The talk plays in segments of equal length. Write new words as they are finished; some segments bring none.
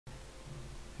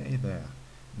Hey there!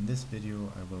 In this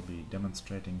video I will be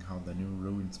demonstrating how the new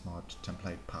Ruins mod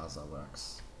template parser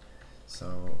works.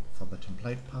 So for the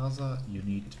template parser you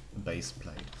need a base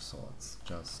plate of sorts.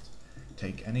 Just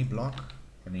take any block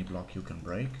you can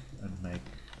break, and make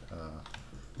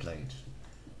a plate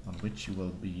on which you will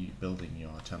be building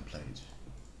your template.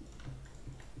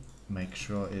 Make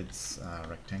sure it's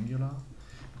rectangular,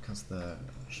 because the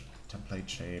template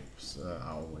shapes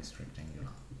are always rectangular.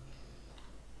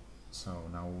 So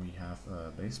now we have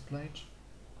a base plate.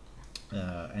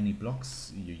 Any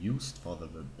blocks you used for the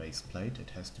base plate, it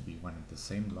has to be one and the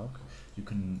same block. You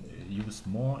can use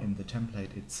more in the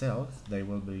template itself, they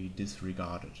will be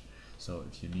disregarded. So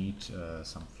if you need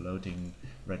some floating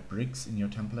red bricks in your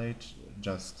template,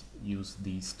 just use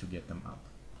these to get them up.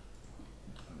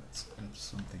 Let's add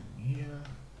something here,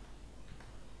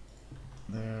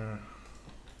 there,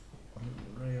 a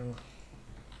little rail.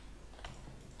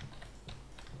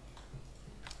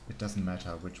 It doesn't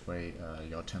matter which way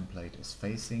your template is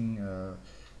facing,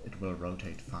 it will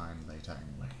rotate fine later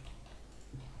anyway.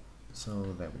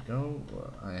 So there we go.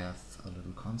 I have a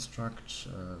little construct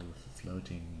with a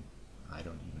floating, I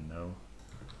don't even know,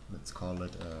 let's call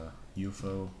it a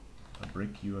UFO, a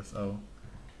brick UFO,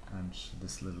 and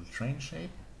this little train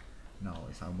shape. Now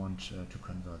if I want to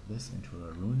convert this into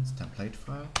a ruins template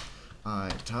file, I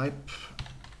type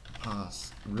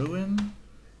parse ruin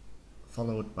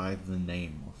followed by the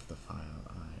name of the file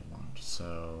I want.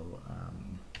 So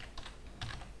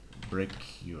brick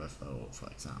UFO, for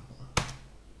example.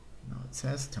 Now it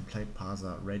says template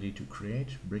parser ready to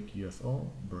create brick UFO,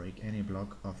 break any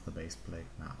block of the base plate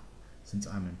now. Since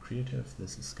I'm in creative,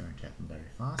 this is going to happen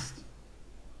very fast.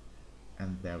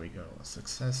 And there we go,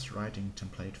 success writing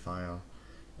template file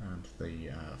and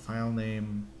the file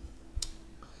name,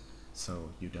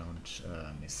 so you don't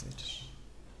miss it.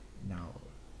 Now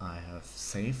I have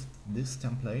saved this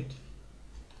template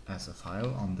as a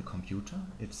file on the computer.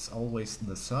 It's always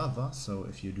the server, so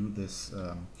if you do this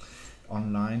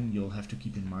online, you'll have to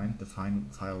keep in mind the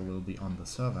file will be on the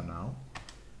server now.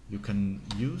 You can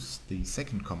use the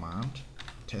second command,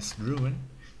 test ruin,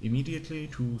 immediately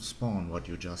to spawn what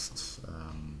you just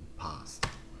parsed.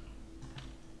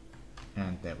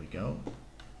 And there we go.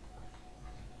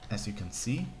 As you can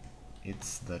see,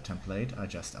 it's the template I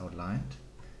just outlined,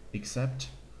 except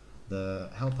the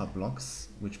helper blocks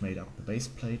which made up the base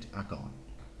plate are gone.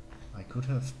 I could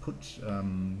have put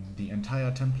the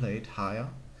entire template higher,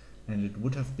 and it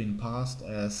would have been parsed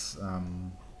as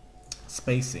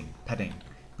spacing, padding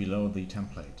below the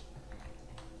template.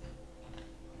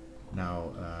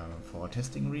 Now for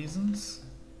testing reasons,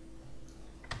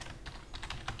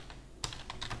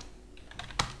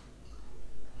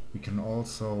 we can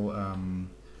also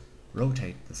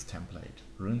rotate this template.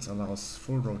 Ruins allows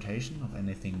full rotation of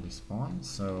anything we spawn,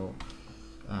 so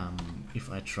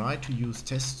if I try to use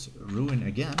test ruin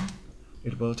again,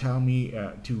 it will tell me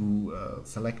to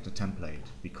select a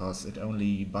template, because it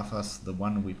only buffers the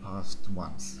one we passed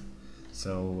once.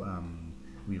 So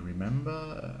we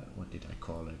remember, what did I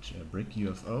call it, brick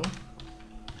UFO,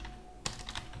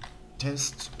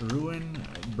 test ruin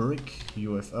brick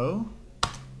UFO,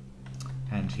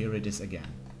 and here it is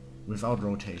again, without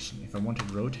rotation. If I want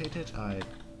it rotated, I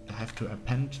have to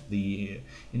append the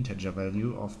integer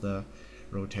value of the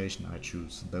rotation I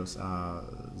choose. Those are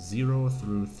 0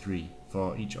 through 3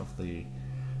 for each of the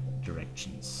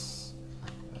directions.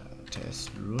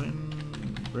 Test ruin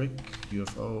brick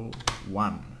UFO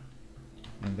 1.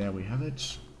 And there we have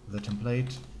it. The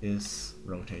template is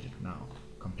rotated now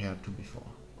compared to before.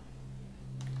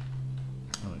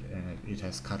 Oh, and it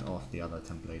has cut off the other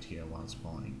template here while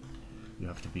spawning. You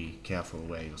have to be careful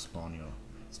where you spawn your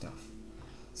stuff.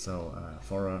 So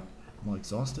for a more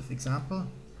exhaustive example,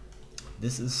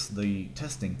 this is the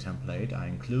testing template I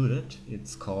included.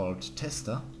 It's called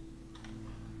tester,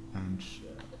 and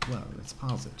well, let's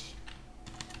parse it.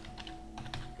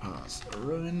 Parse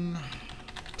ruin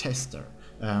tester.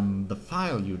 The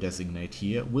file you designate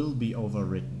here will be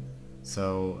overwritten,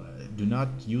 so do not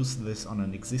use this on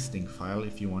an existing file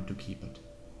if you want to keep it.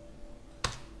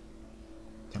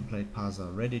 Template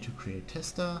parser ready to create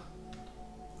tester.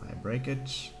 I break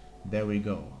it. There we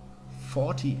go.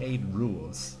 48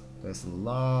 rules. There's a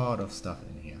lot of stuff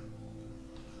in here.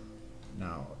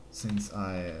 Now, since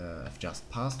I have just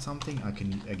parsed something, I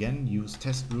can again use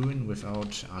test ruin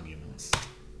without arguments.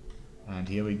 And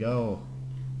here we go.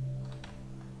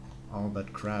 All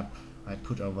that crap I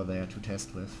put over there to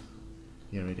test with.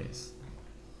 Here it is.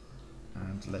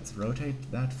 And let's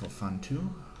rotate that for fun too.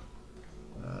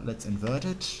 Let's invert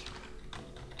it.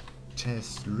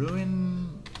 Test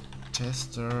ruin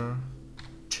tester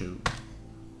 2.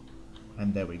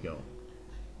 And there we go.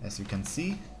 As you can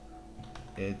see,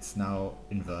 it's now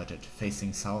inverted,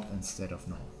 facing south instead of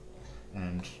north,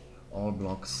 and all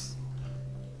blocks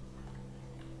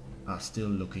are still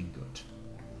looking good.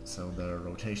 So the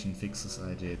rotation fixes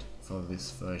I did for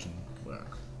this version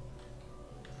work.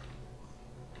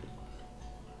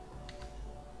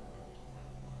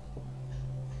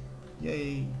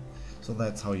 Yay! So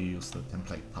that's how you use the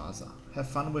template parser. Have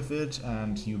fun with it,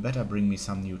 and you better bring me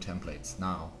some new templates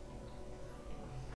now.